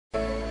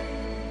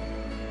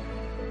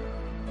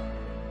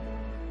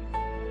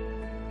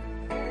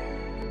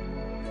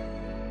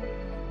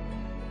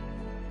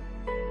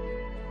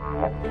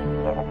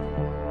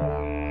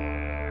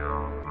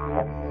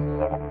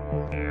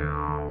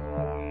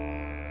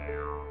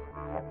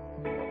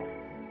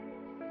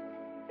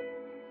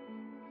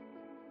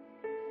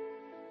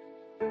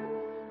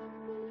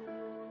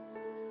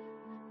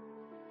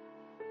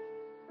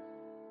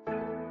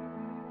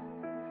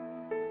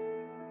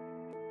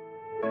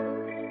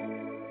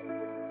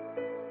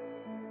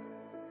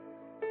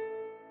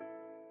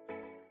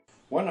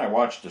When I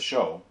watched the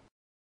show,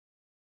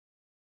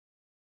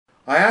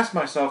 I asked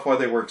myself why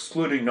they were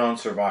excluding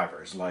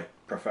non-survivors like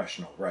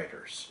professional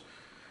writers.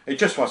 It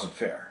just wasn't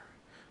fair.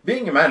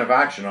 Being a man of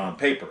action on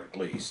paper, at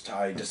least,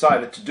 I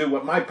decided to do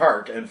my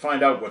part and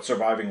find out what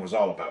surviving was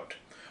all about.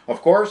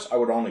 Of course, I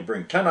would only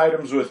bring 10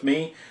 items with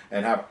me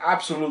and have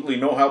absolutely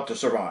no help to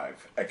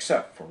survive,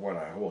 except for what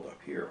I hold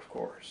up here, of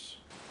course.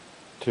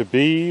 To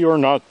be or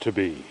not to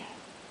be.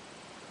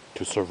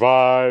 To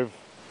survive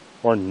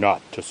or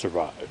not to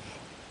survive.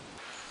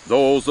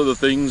 Those are the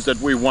things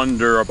that we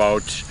wonder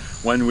about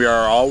when we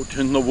are out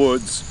in the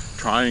woods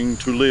trying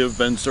to live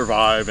and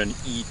survive and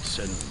eat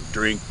and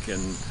drink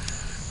and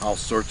all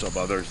sorts of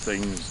other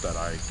things that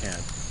I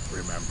can't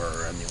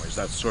remember. Anyways,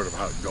 that's sort of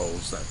how it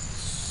goes.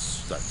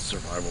 That's that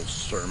survival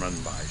sermon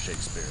by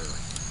Shakespeare.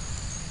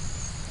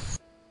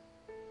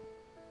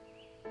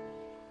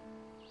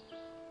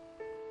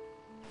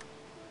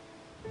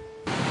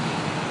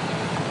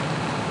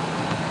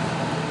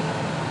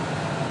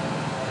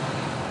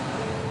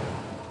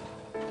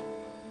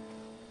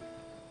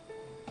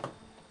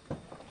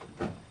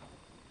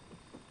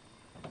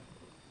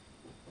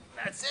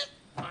 That's it.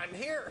 I'm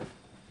here.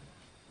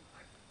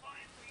 I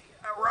finally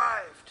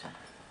arrived.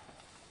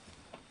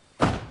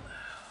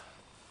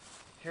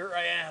 Here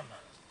I am.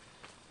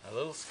 A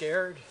little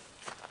scared,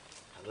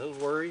 a little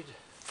worried,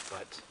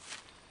 but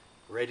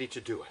ready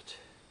to do it.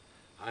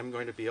 I'm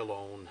going to be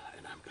alone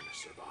and I'm going to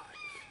survive.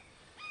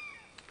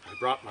 I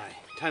brought my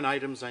 10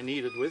 items I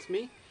needed with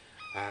me,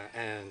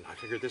 and I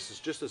figured this is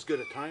just as good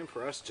a time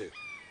for us to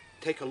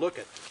take a look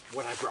at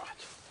what I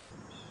brought.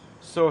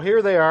 So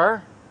here they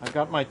are. I've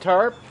got my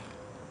tarp.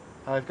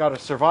 I've got a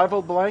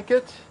survival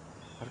blanket.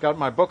 I've got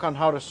my book on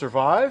how to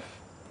survive.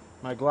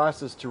 My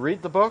glasses to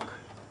read the book.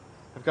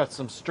 I've got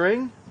some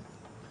string.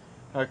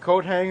 A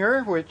coat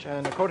hanger,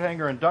 and a coat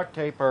hanger and duct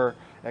tape are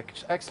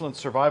excellent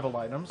survival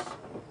items.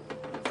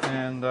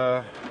 And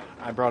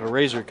I brought a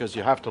razor because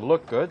you have to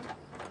look good.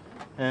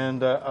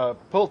 And a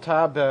pull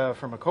tab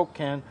from a Coke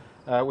can,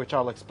 which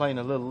I'll explain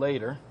a little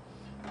later.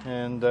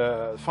 And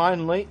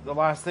finally, the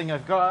last thing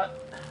I've got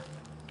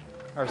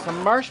are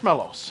some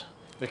marshmallows,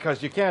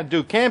 because you can't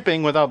do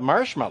camping without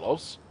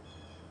marshmallows.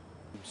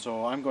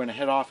 So I'm going to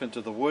head off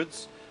into the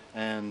woods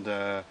and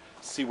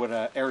see what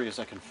areas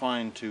I can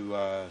find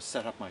to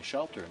set up my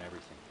shelter and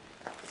everything.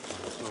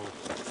 So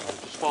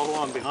just follow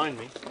on behind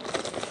me.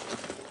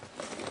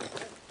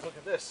 Look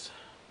at this.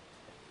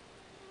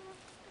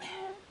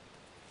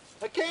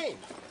 A cane!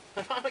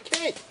 I found a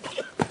cane!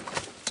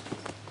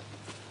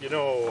 You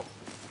know,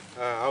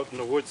 out in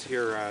the woods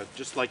here,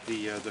 just like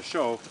the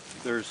show,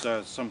 there's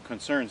some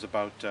concerns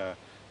about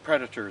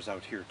predators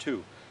out here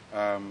too.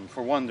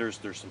 For one, there's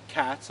some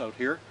cats out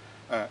here,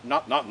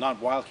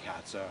 not wild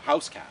cats,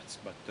 house cats,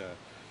 but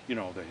you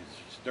know,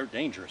 they're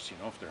dangerous, you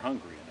know, if they're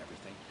hungry and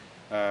everything.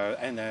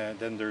 And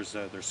then there's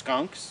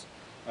skunks.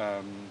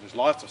 There's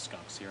lots of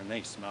skunks here, and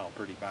they smell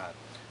pretty bad,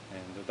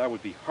 and that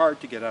would be hard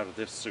to get out of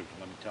this suit,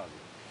 let me tell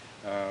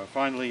you.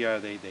 Finally,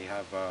 they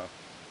have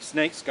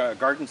snakes,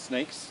 garden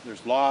snakes.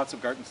 There's lots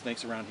of garden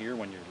snakes around here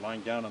when you're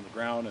lying down on the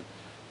ground, and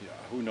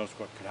who knows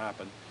what could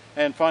happen.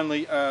 And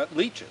finally,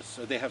 leeches.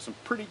 They have some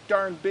pretty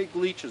darn big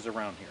leeches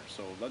around here,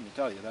 so let me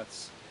tell you,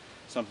 that's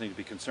something to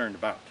be concerned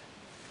about.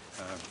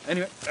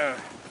 Anyway,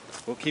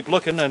 we'll keep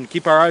looking and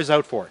keep our eyes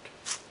out for it.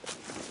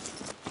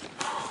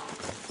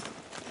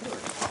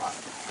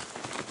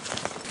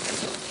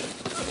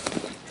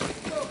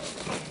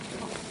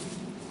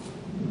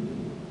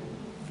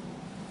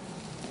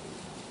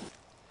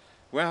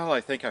 Well,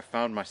 I think I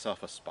found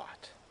myself a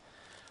spot.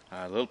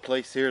 A little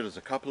place here. There's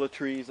a couple of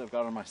trees I've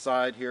got on my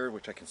side here,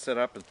 which I can set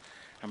up and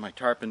have my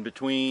tarp in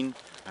between.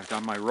 I've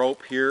got my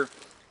rope here,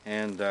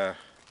 and I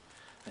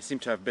seem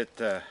to have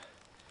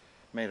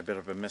made a bit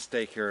of a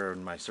mistake here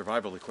in my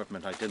survival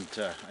equipment. I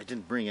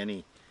didn't bring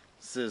any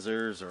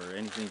scissors or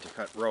anything to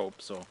cut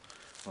rope, so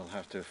we'll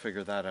have to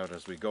figure that out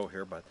as we go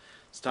here. But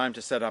it's time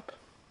to set up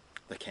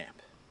the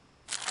camp.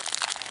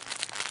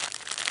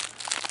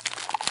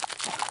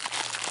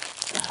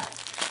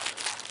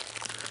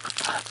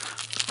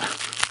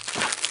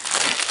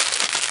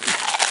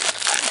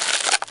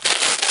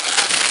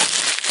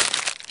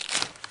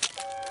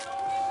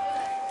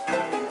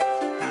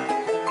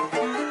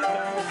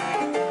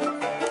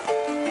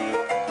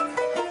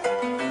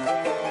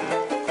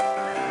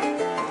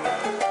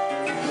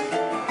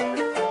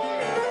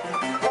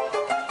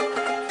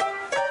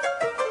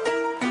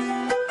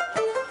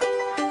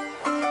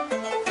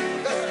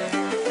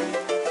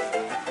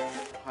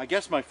 I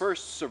guess my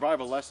first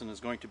survival lesson is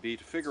going to be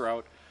to figure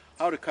out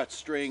how to cut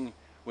string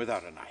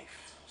without a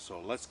knife.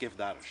 So let's give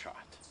that a shot.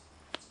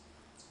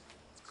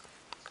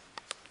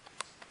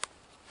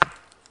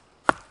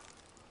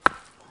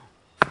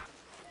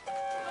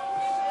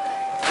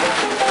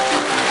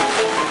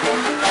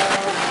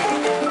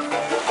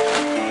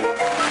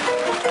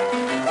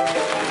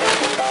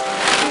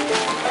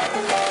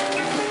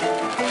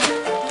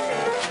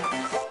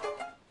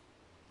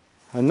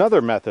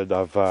 Another method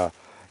of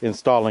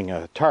installing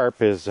a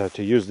tarp is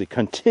to use the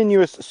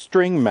continuous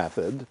string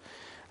method.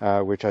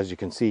 which as you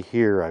can see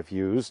here I've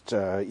used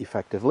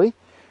effectively.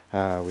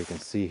 We can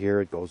see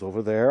here it goes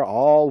over there,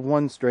 all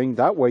one string.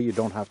 That way you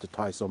don't have to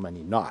tie so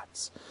many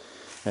knots.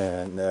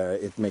 And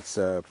it makes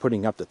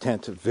putting up the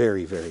tent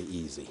very, very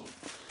easy.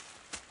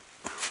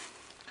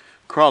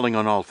 Crawling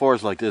on all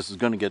fours like this is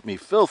going to get me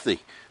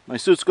filthy. My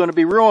suit's going to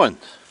be ruined.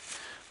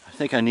 I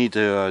think I need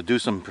to do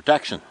some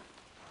protection.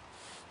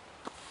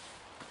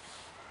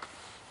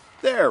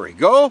 There we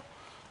go.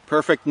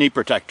 Perfect knee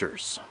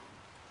protectors.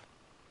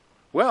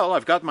 Well,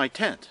 I've got my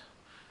tent.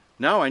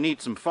 Now I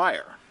need some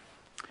fire.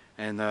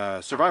 And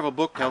the survival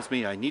book tells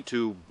me I need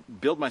to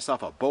build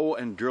myself a bow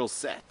and drill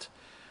set.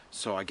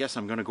 So I guess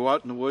I'm going to go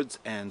out in the woods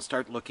and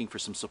start looking for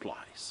some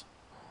supplies.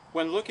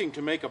 When looking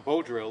to make a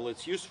bow drill,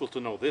 it's useful to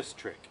know this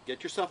trick.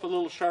 Get yourself a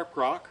little sharp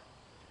rock,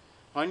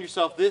 find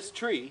yourself this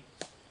tree,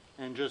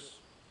 and just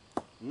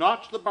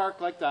notch the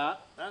bark like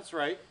that. That's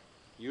right.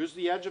 Use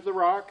the edge of the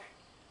rock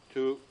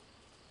to,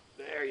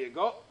 there you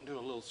go, do a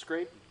little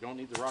scrape. You don't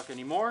need the rock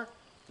anymore.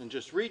 Then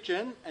just reach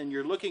in and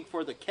you're looking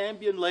for the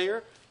cambion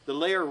layer, the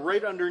layer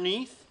right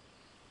underneath.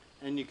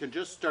 And you can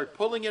just start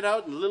pulling it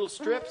out in little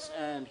strips,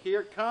 and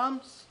here it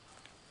comes.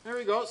 There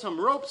we go, some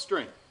rope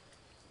string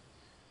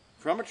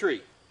from a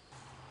tree.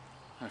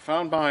 I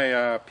found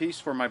my piece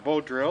for my bow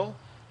drill,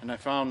 and I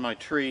found my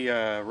tree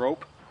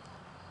rope.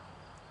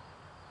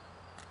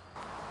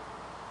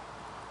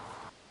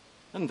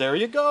 And there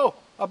you go,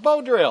 a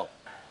bow drill.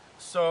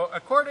 So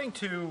according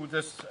to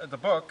the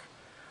book,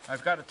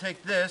 I've got to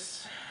take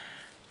this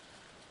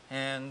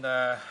and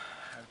I've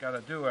got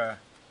to do I've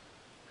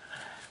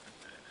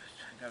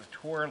got to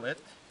twirl it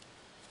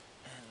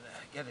and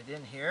get it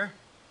in here.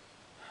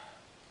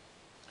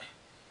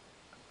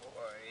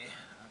 Boy,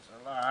 that's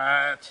a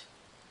lot.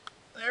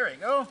 There we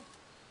go.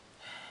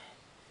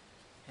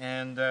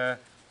 And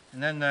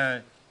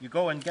then you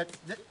go and get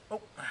this.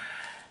 Oh,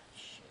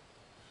 shit.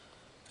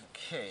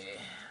 Okay.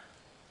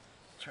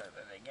 Try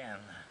that again.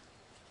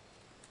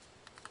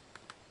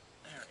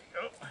 There we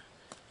go.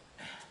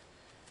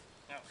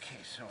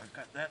 Okay, so I've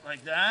got that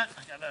like that.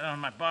 I got that on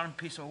my bottom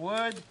piece of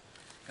wood.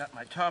 Got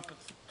my top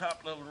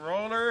little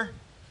roller.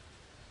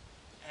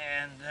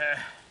 And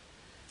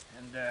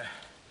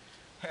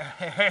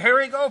here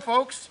we go,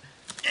 folks.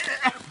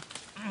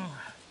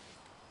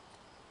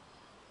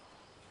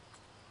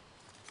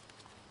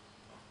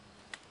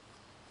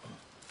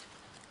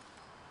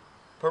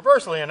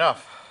 Perversely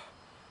enough,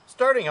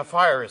 starting a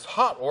fire is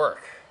hot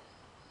work.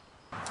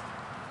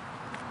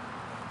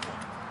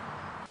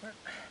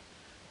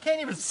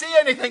 Can't even see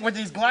anything with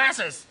these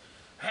glasses.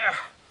 I'll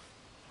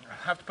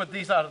have to put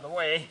these out of the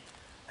way.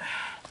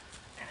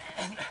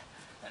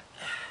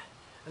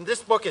 And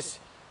this book it's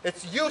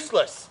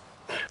useless.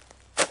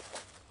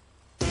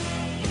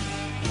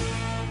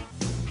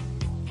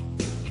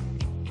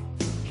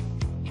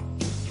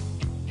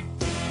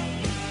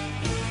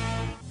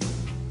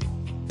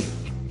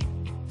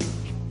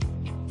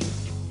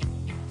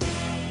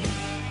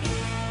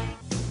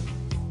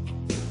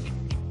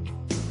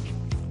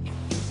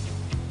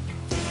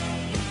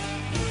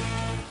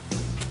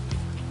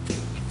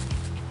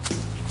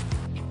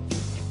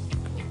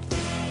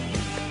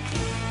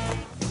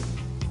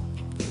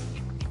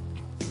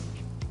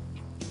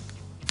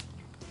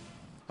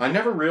 I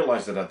never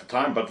realized it at the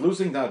time, but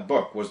losing that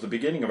book was the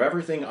beginning of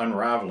everything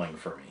unraveling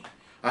for me.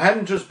 I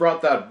hadn't just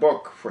brought that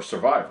book for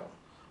survival.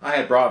 I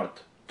had brought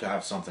it to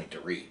have something to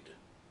read.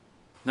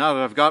 Now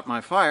that I've got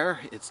my fire,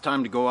 it's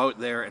time to go out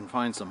there and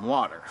find some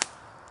water.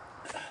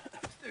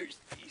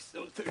 Thirsty,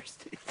 so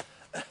thirsty.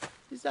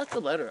 Is that the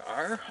letter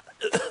R?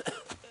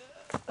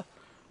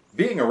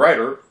 Being a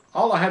writer,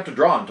 all I had to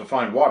draw on to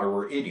find water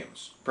were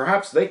idioms.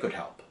 Perhaps they could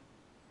help.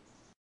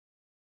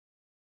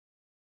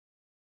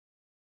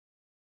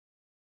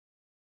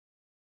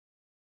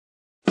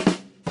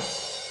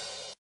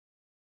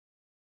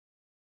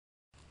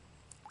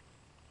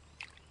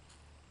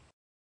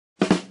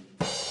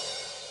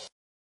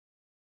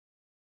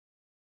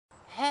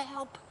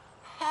 Help!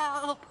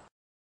 Help!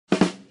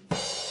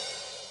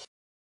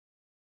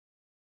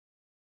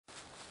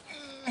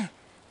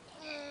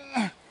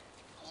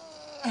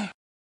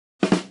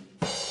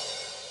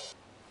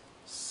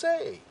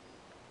 Say,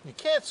 you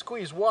can't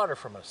squeeze water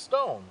from a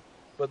stone,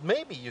 but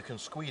maybe you can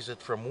squeeze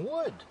it from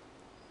wood.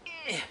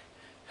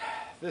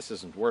 This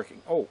isn't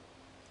working. Oh,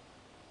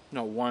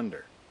 no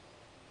wonder.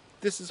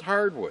 This is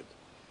hardwood.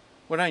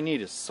 What I need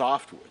is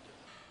softwood.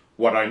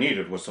 What I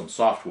needed was some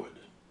softwood.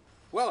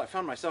 Well, I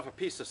found myself a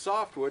piece of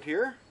softwood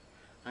here.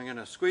 I'm going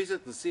to squeeze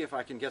it and see if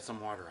I can get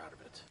some water out of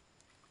it.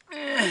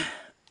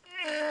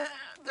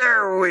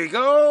 There we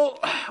go.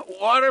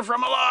 Water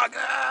from a log.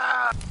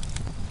 Ah!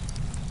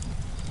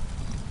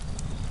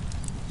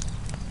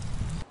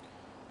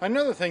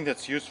 Another thing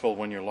that's useful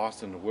when you're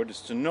lost in the wood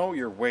is to know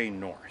your way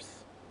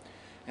north.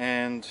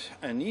 And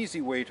an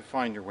easy way to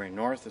find your way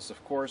north is,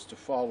 of course, to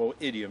follow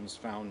idioms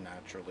found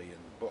naturally in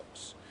the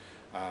books.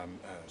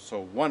 So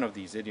one of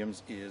these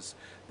idioms is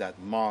that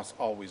moss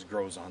always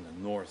grows on the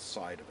north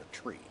side of a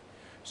tree.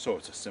 So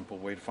it's a simple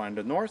way to find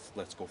the north.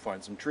 Let's go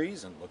find some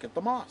trees and look at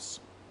the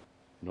moss.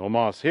 No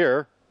moss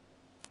here.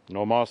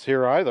 No moss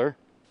here either.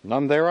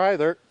 None there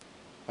either.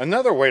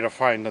 Another way to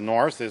find the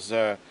north is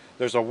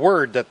there's a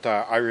word that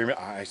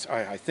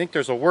I think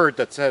there's a word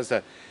that says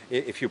that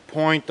if you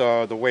point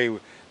the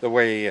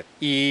way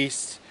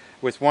east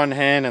with one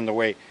hand and the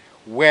way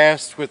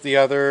west with the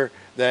other,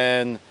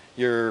 then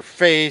your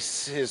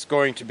face is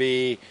going to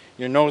be,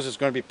 your nose is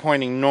going to be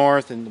pointing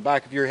north, and the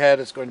back of your head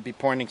is going to be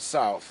pointing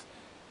south.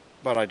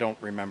 But I don't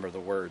remember the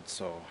word,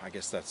 so I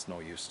guess that's no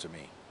use to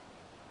me.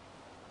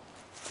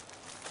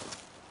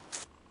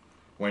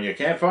 When you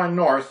can't find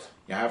north,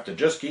 you have to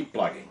just keep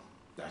plugging.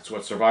 That's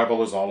what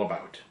survival is all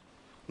about.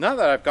 Now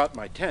that I've got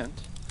my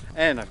tent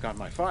and I've got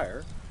my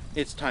fire,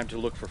 it's time to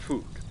look for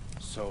food.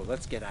 So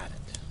let's get at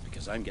it,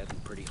 because I'm getting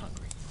pretty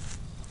hungry.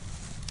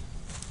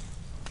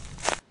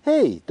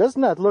 Hey,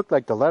 doesn't that look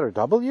like the letter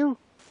W?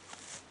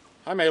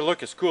 I may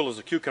look as cool as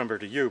a cucumber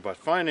to you, but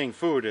finding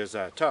food is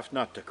a tough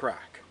nut to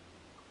crack.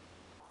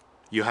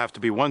 You have to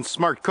be one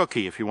smart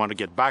cookie if you want to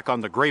get back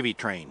on the gravy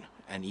train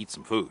and eat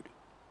some food.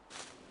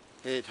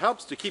 It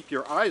helps to keep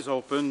your eyes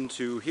open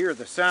to hear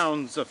the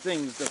sounds of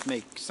things that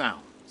make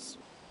sounds.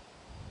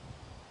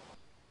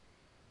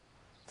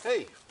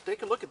 Hey,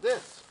 take a look at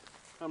this.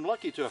 I'm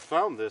lucky to have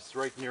found this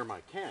right near my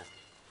camp.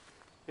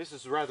 This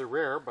is rather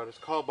rare, but it's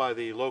called by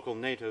the local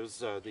natives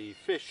the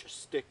fish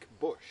stick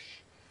bush.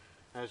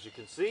 As you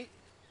can see,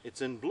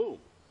 it's in bloom.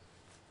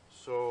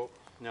 So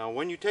now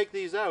when you take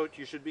these out,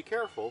 you should be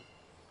careful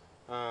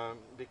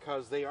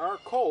because they are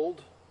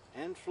cold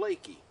and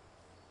flaky.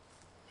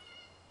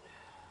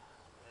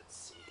 Let's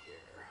see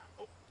here.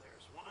 Oh,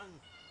 there's one.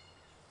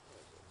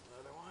 There's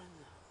another one.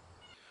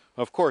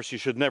 Of course, you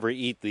should never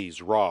eat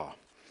these raw.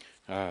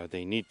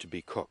 They need to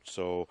be cooked.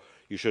 So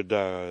you should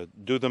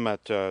do them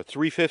at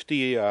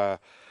 350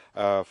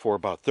 for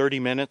about 30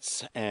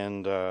 minutes,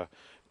 and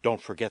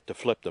don't forget to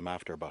flip them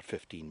after about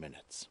 15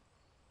 minutes.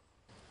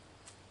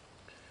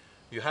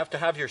 You have to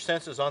have your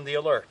senses on the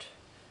alert.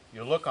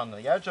 You look on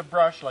the edge of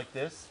brush like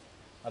this,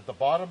 at the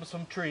bottom of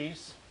some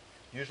trees,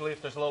 usually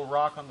if there's a little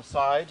rock on the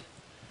side,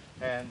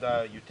 and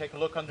you take a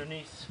look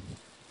underneath,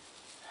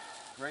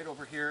 right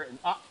over here, and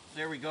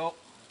there we go.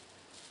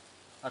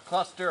 A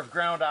cluster of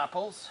ground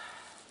apples.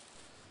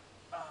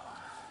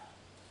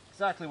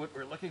 Exactly what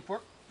we're looking for.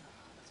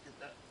 Let's get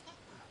that.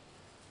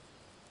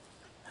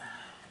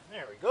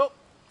 There we go.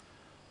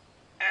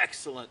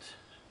 Excellent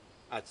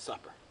at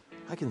supper.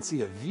 I can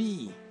see a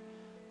V.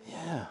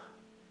 Yeah.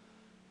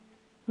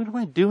 What am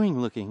I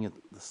doing looking at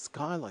the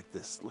sky like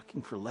this,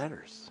 looking for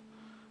letters?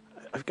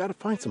 I've got to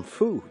find some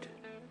food.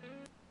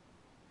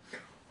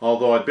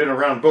 Although I've been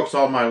around books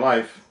all my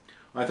life,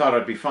 I thought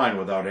I'd be fine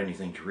without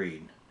anything to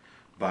read.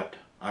 But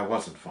I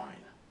wasn't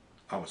fine.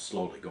 I was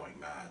slowly going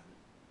mad.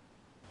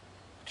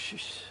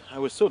 Jeez, I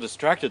was so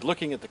distracted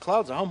looking at the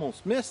clouds I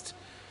almost missed.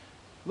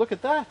 Look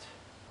at that.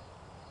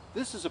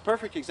 This is a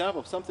perfect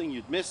example of something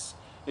you'd miss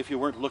if you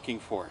weren't looking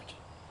for it.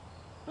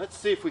 Let's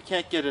see if we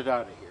can't get it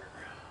out of here.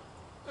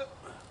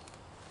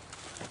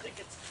 I think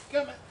it's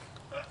coming.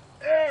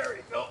 There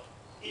we go.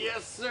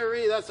 Yes,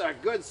 sirree. That's a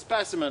good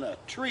specimen, a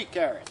tree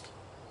carrot.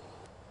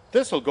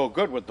 This will go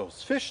good with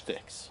those fish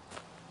sticks.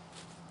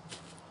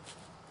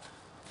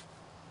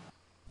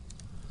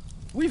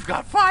 We've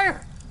got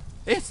fire.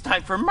 It's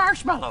time for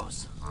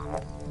marshmallows.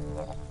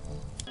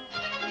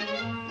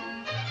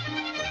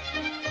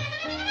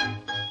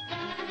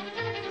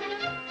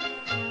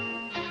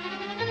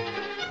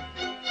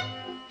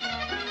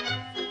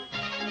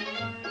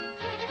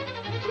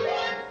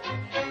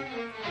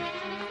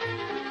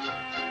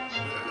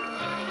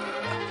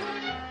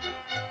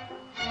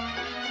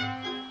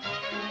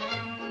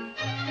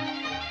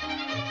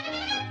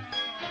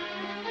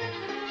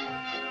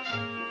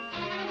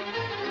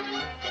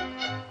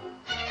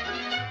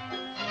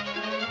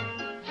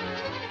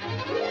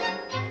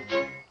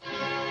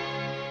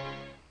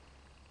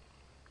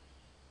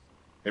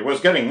 It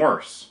was getting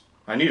worse.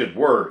 I needed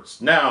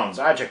words, nouns,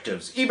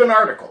 adjectives, even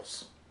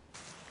articles.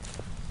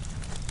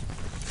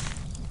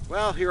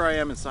 Well, here I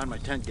am inside my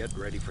tent getting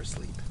ready for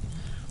sleep.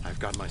 I've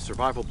got my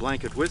survival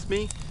blanket with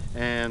me,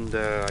 and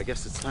I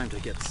guess it's time to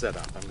get set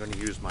up. I'm going to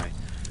use my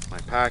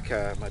pack,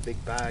 my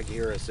big bag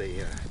here as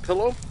a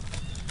pillow,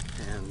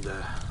 and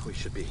we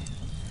should be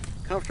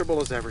comfortable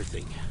as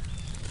everything.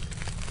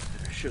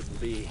 There shouldn't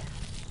be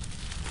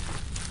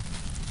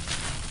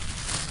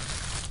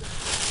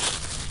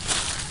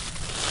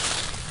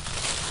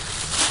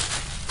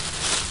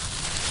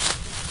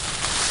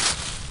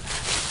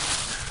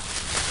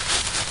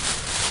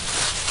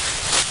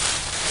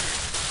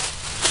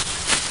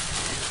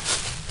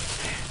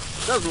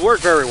doesn't work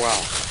very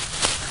well.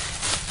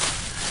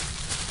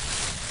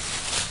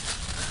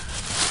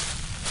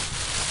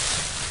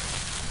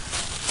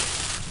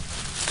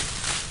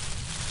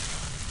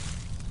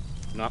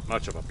 Not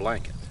much of a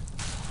blanket.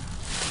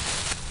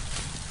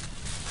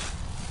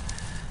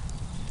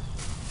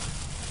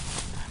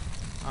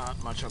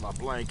 Not much of a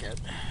blanket.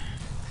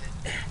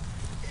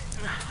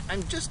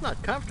 I'm just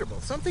not comfortable.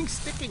 Something's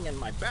sticking in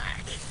my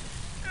back.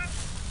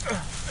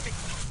 Let me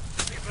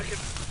see if I can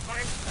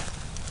find.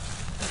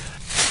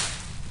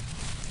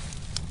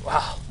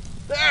 Wow,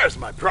 there's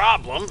my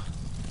problem.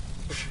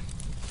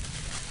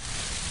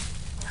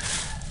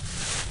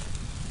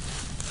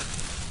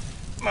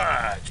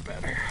 Much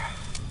better.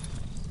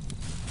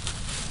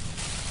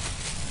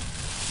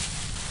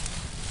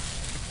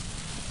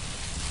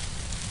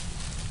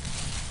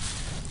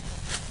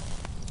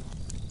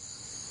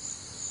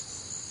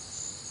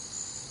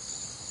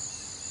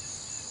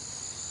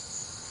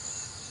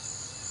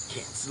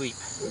 Can't sleep.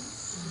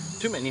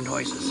 Too many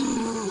noises.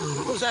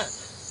 What was that?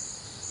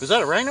 Was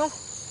that a rhino?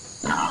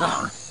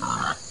 No.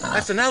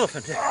 That's an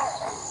elephant.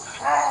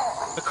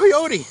 A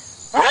coyote.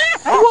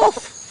 A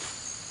wolf.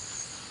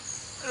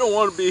 I don't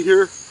want to be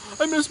here.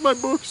 I miss my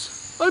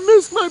books. I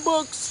miss my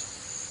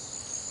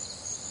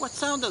books. What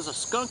sound does a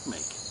skunk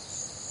make?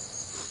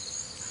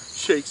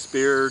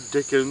 Shakespeare,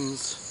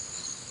 Dickens,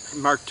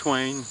 Mark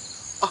Twain,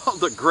 all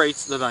the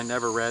greats that I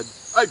never read.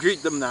 I'd read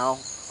them now.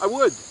 I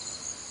would.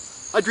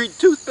 I'd read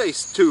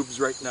toothpaste tubes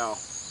right now.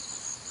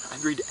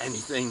 I'd read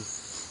anything.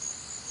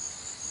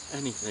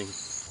 Anything.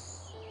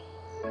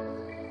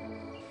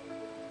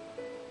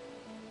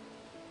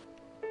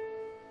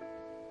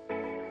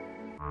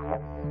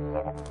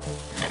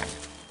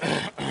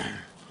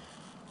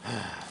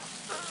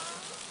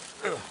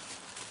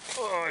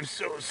 Oh, I'm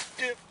so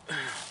stiff.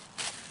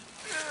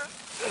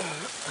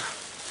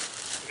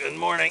 Good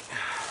morning.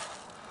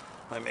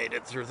 I made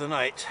it through the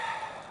night.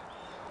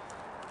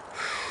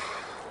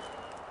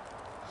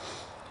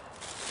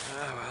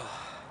 Ah, well,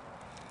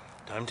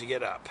 time to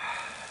get up.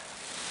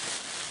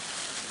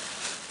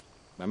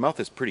 My mouth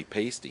is pretty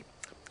pasty.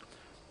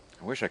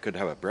 I wish I could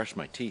have brushed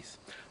my teeth.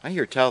 I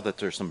hear tell that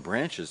there's some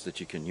branches that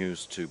you can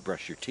use to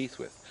brush your teeth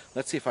with.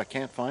 Let's see if I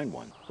can't find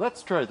one.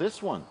 Let's try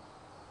this one.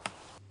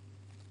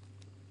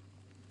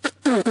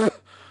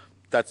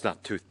 That's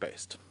not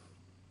toothpaste.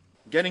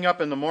 Getting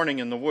up in the morning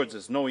in the woods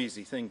is no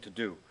easy thing to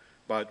do,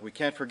 but we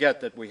can't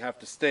forget that we have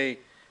to stay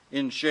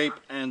in shape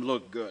and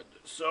look good.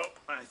 So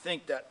I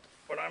think that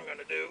what I'm going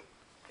to do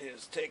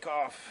is take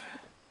off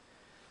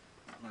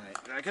my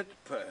jacket,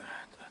 put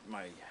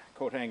my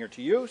coat hanger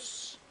to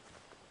use,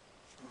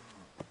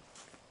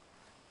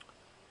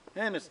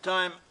 and it's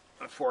time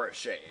for a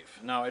shave.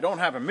 Now I don't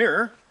have a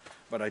mirror,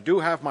 but I do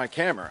have my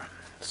camera,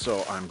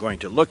 so I'm going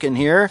to look in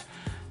here,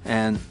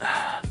 and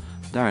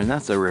darn,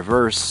 that's a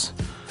reverse.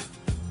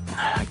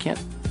 I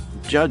can't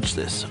judge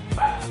this.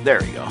 There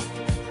we go.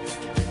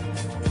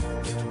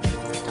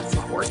 That's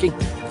not working.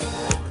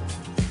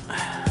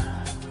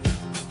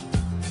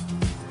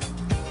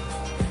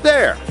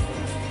 There!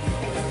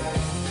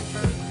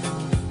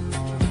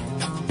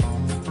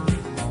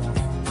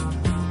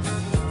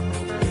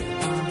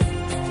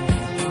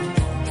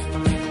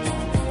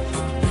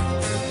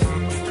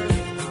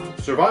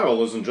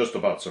 Survival isn't just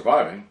about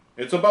surviving,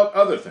 it's about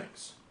other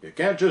things. You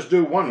can't just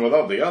do one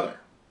without the other.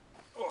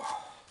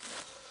 Oh,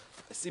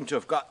 I seem to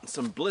have gotten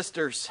some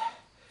blisters.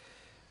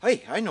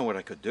 Hey, I know what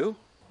I could do.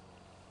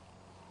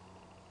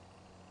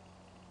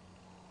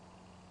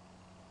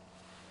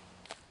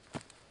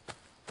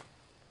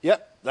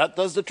 Yep, that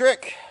does the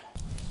trick.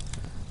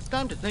 It's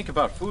time to think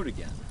about food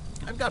again.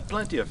 I've got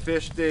plenty of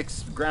fish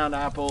sticks, ground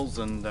apples,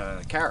 and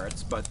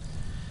carrots, but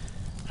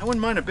I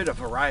wouldn't mind a bit of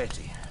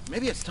variety.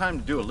 Maybe it's time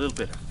to do a little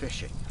bit of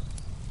fishing.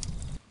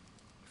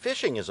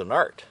 Fishing is an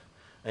art,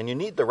 and you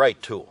need the right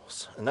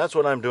tools. And that's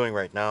what I'm doing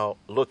right now,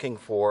 looking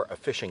for a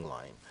fishing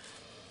line.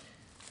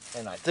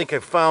 And I think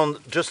I've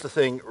found just the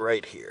thing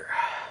right here.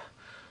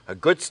 A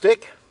good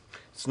stick.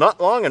 It's not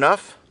long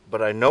enough,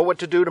 but I know what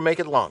to do to make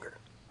it longer.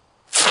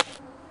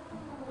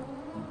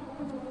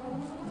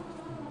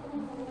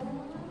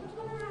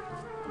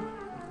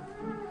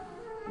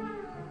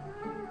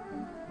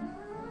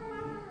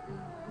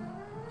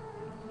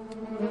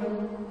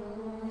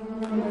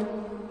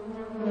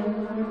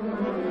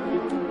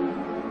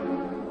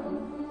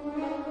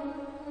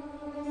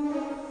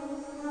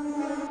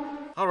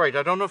 Alright,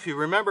 I don't know if you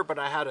remember, but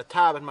I had a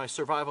tab in my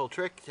survival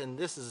trick, and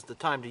this is the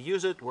time to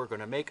use it. We're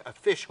going to make a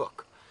fish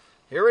hook.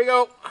 Here we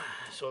go.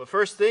 So the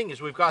first thing is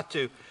we've got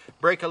to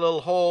break a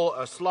little hole,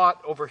 a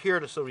slot over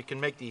here so we can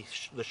make the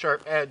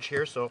sharp edge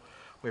here. So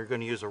we're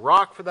going to use a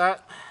rock for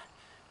that.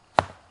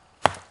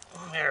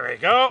 There we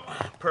go.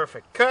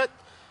 Perfect cut.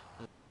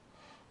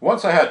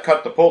 Once I had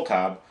cut the pull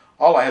tab,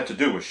 all I had to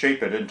do was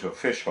shape it into a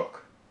fish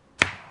hook.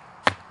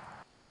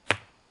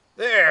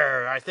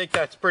 There, I think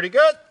that's pretty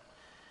good.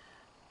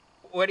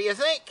 What do you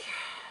think?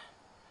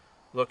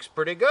 Looks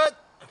pretty good,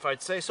 if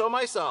I'd say so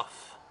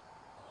myself.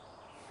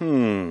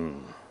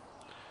 I'm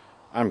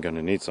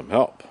gonna need some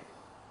help.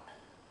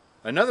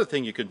 Another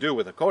thing you could do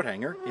with a coat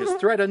hanger is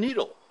thread a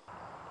needle.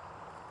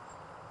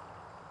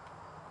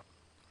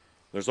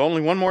 There's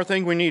only one more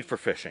thing we need for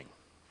fishing.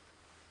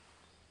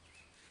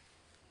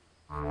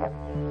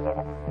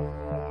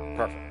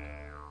 Perfect.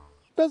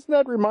 Doesn't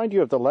that remind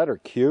you of the letter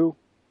Q?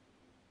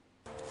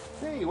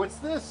 Hey, what's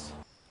this?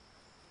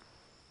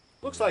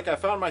 Looks like I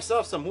found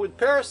myself some wood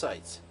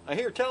parasites. I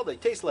hear tell they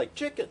taste like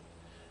chicken.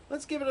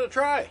 Let's give it a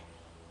try.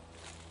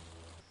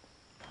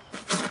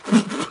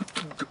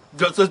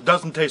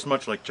 Doesn't taste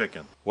much like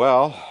chicken.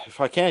 Well,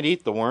 if I can't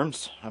eat the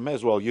worms, I may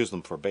as well use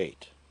them for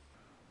bait.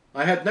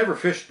 I had never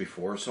fished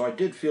before, so I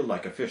did feel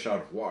like a fish out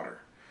of water.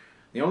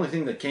 The only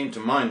thing that came to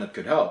mind that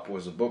could help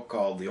was a book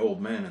called The Old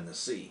Man and the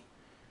Sea.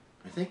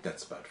 I think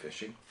that's about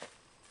fishing.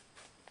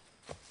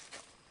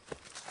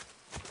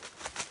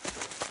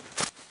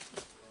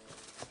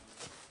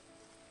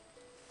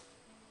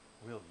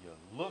 Will you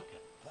look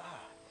at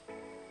that?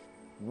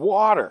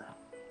 Water.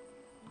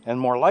 And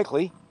more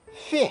likely,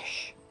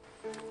 fish.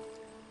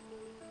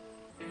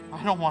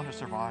 I don't want to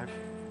survive.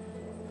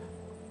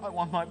 I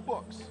want my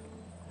books.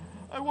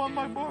 I want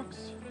my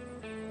books.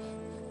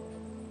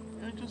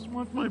 I just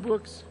want my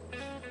books.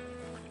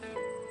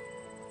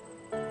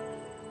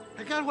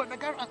 I got one.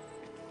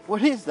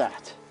 What is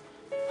that?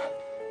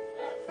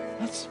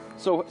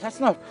 That's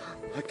not...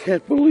 I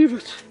can't believe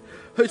it.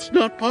 It's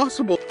not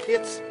possible.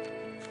 It's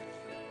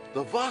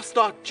the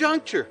Vostok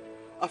Juncture,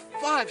 a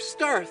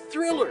 5-star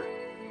thriller.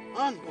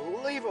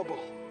 Unbelievable.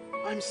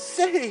 I'm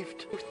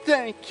saved.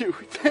 Thank you,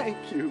 thank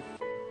you.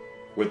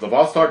 With the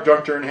Vostok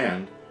Juncture in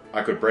hand,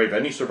 I could brave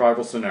any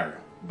survival scenario,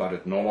 but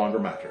it no longer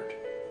mattered.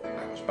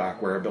 I was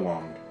back where I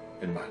belonged,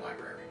 in my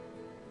library.